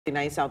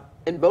Nice out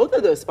in both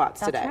of those spots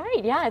today. That's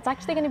right. Yeah, it's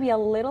actually going to be a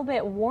little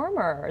bit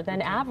warmer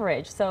than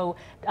average. So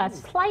a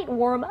slight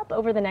warm up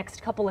over the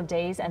next couple of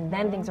days, and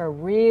then things are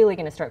really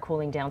going to start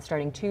cooling down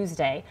starting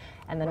Tuesday.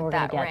 And then we're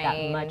going to get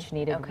that much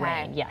needed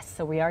rain. Yes,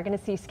 so we are going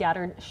to see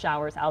scattered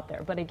showers out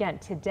there. But again,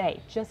 today,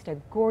 just a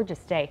gorgeous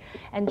day.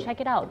 And check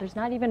it out. There's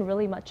not even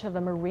really much of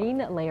a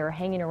marine layer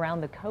hanging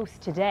around the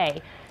coast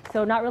today.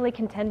 So not really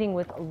contending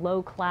with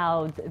low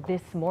clouds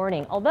this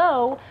morning.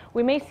 Although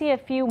we may see a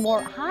few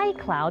more high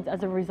clouds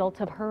as a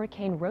result of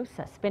Hurricane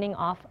Rosa spinning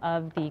off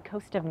of the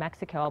coast of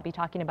Mexico. I'll be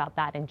talking about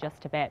that in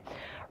just a bit.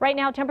 Right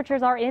now,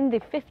 temperatures are in the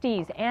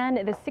 50s and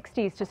the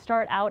 60s to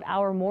start out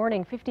our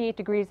morning. 58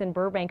 degrees in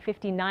Burbank,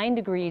 59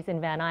 degrees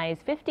in Van Nuys,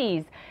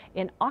 50s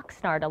in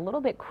Oxnard. A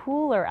little bit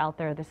cooler out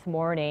there this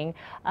morning.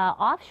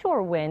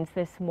 Offshore winds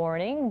this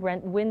morning.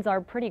 Winds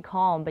are pretty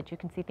calm, but you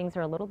can see things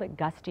are a little bit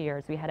gustier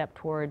as we head up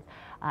towards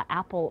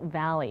Apple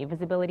Valley.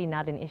 Visibility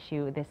not an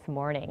issue this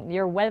morning.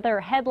 Your weather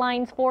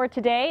headlines for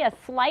today: a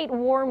slight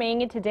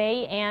warming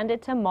today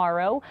and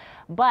tomorrow,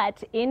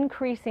 but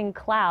increasing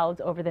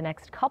clouds over the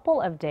next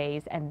couple of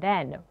days, and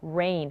then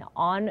rain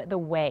on the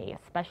way,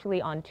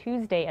 especially on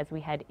Tuesday as we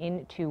head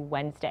into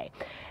Wednesday.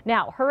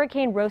 Now,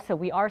 Hurricane Rosa,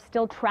 we are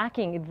still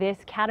tracking this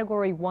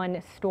Category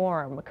 1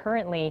 storm,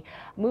 currently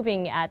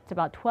moving at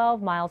about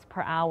 12 miles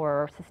per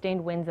hour,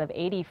 sustained winds of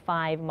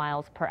 85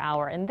 miles per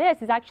hour. And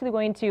this is actually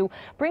going to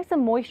bring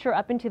some moisture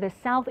up into the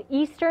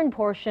southeastern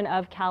portion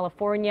of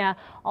California,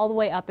 all the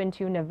way up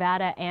into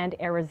Nevada and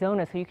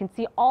Arizona. So you can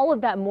see all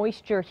of that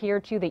moisture here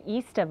to the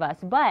east of us.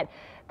 But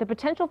the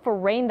potential for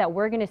rain that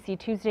we're going to see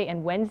Tuesday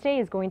and Wednesday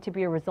is going to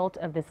be a result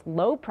of this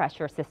low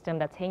pressure system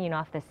that's hanging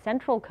off the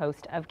central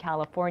coast of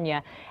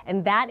California.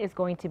 And that is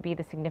going to be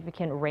the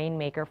significant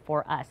rainmaker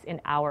for us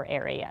in our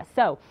area.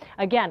 So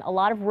again, a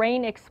lot of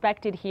rain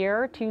expected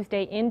here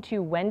Tuesday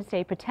into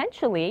Wednesday,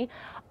 potentially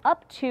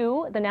up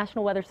to, the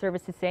National Weather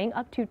Service is saying,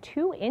 up to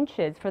 2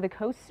 inches for the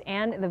coasts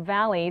and the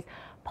valleys,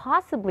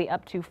 possibly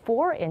up to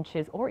 4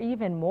 inches or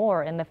even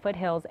more in the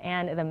foothills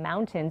and the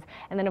mountains.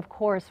 And then, of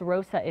course,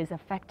 Rosa is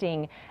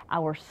affecting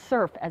our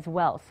surf as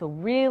well. So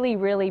really,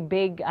 really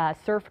big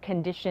surf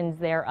conditions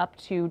there, up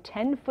to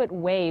 10-foot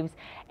waves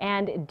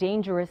and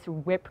dangerous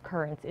rip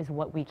currents is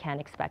what we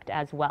can expect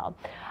as well.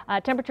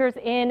 Temperatures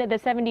in the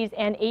 70s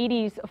and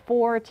 80s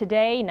for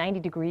today. 90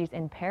 degrees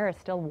in Paris,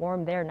 still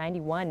warm there.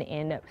 91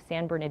 in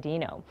San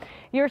Bernardino.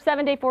 Your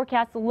 7-day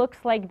forecast looks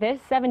like this: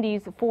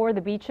 70s for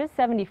the beaches,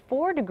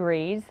 74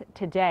 degrees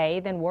today,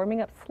 then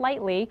warming up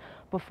slightly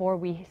before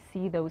we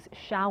see those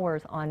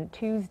showers on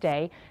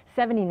Tuesday.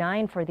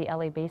 79 for the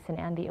LA Basin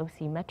and the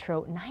OC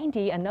Metro.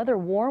 90, another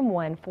warm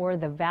one for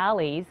the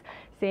valleys.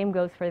 Same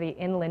goes for the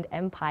Inland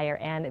Empire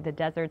and the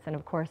deserts. And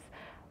of course,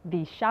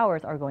 the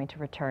showers are going to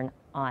return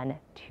on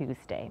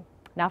Tuesday.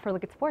 Now for a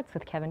look at sports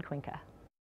with Kevin Cuenca.